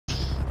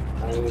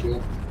running with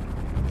you?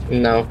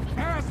 No.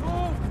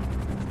 Asshole!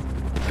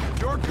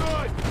 You're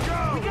good!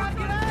 Go! We gotta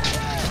get out of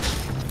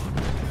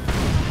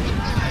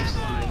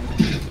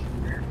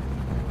here!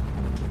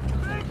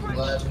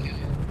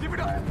 Give it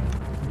up!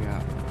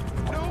 Yeah.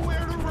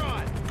 Nowhere to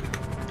run!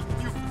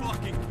 You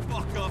fucking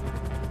fuck up!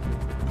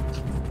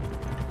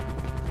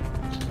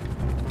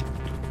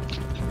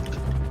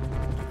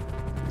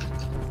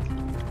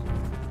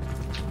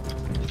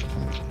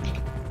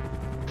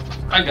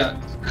 I got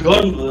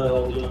gun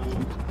down.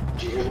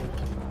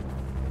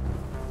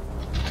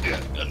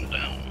 Got gun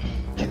down.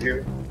 Did you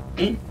hear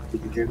me?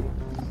 Did you hear me?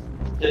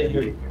 Didn't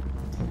hear you.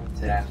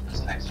 Said after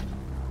this next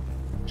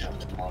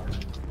jump in the water.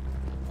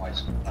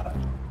 Twice.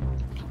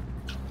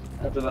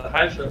 After the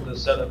high trip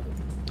is set up.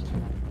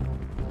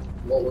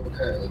 What we're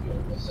currently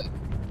doing, we'll say.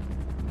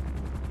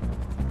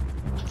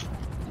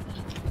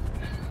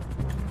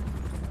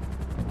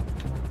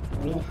 I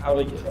don't know how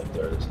to get up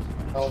there. It's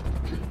how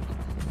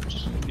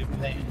just gonna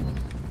get pain.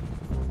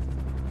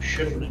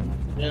 Should have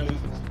been.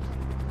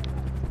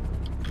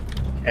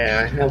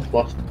 Yeah, I have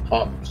lost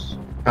pops.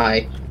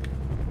 Hi.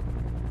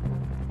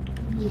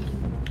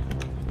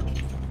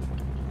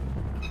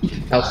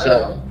 How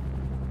so?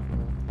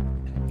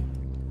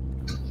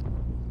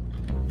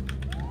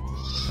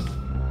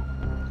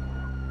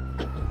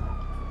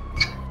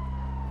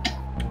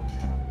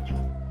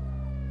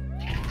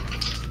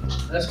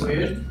 That's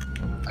weird.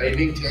 Are you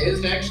being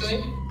tased,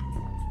 actually?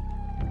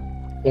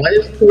 Why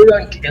is Cody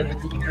on Kevin's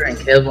computer and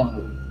Kev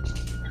on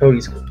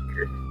Cody's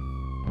computer?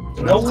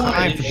 No It's one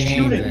time is for games,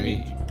 shooting baby.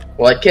 me.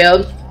 What,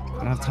 Kev? I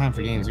don't have time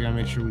for games. We gotta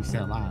make sure we stay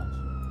alive.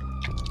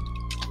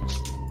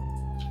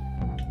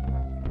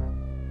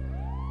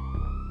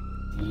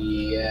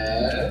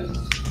 Yes.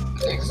 I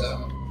think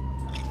so.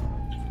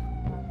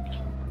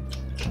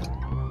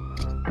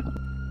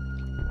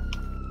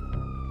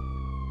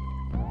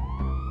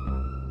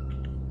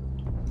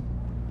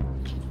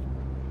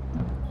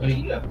 Well,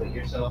 you gotta put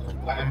yourself in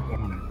black.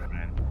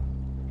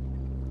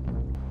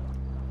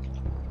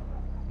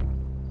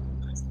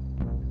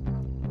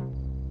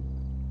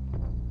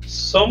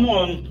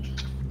 Someone.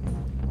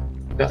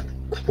 Got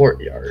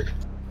courtyard.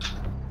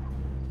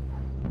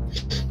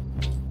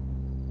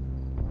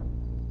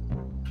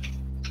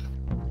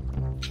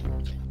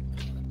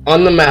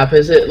 On the map,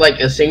 is it like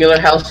a singular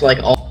house, like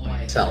all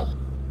by itself?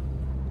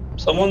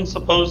 Someone's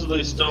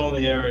supposedly still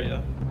in the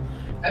area.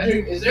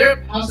 Patrick, is there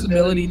a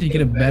Possibility to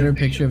get a better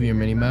picture of your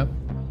minimap?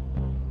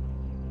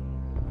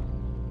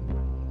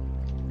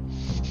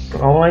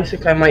 Oh, I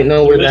think I might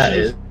know where that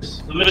is.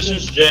 The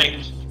mission's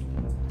James.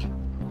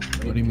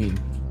 What do you mean?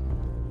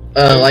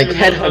 Like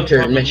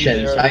headhunter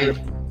missions.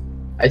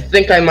 I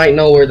think I might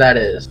know where that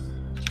is.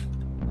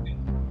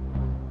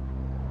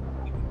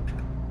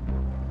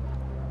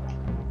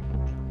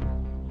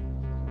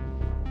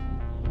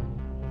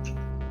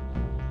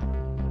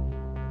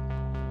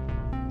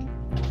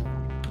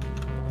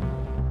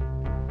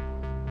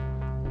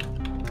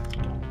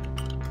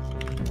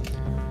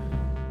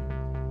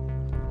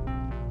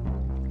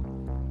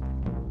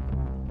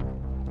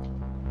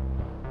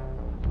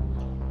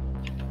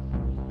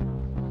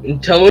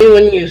 And tell me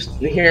when you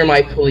hear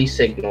my police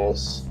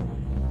signals.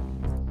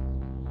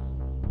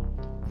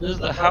 Is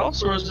it the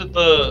house or is it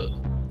the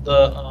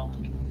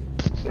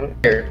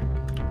Here.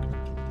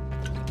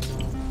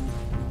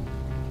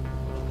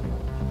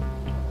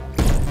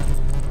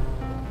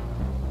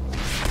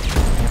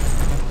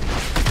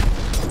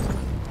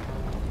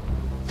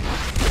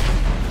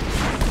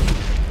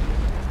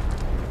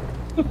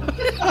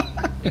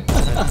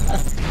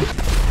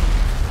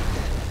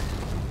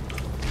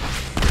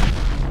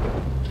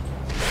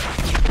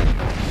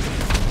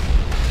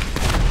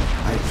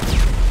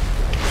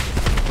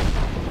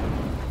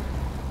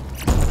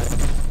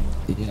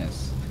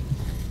 Yes.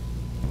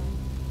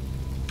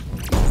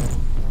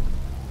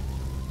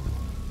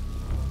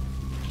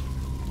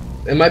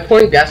 Am I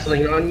pouring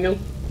gasoline on you?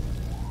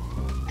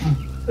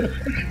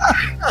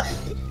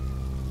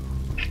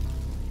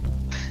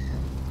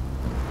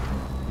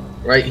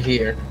 Right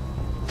here.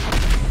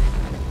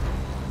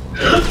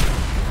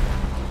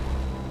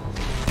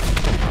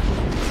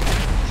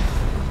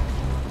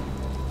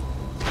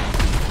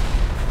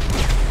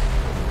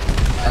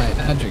 Alright,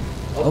 Patrick.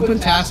 Open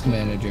Task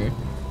Manager.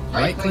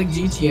 Right click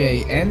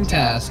GTA, end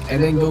task,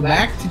 and then go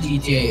back to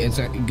GTA and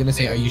start gonna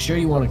say, are you sure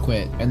you want to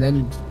quit? And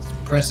then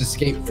press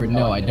escape for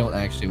no, I don't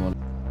actually want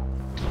to.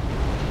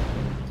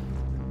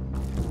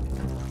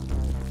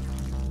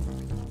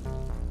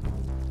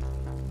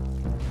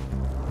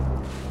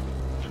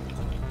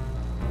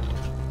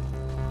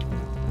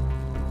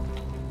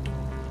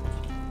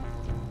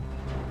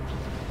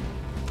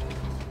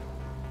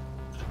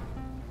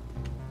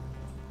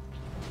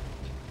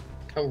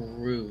 How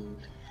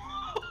rude.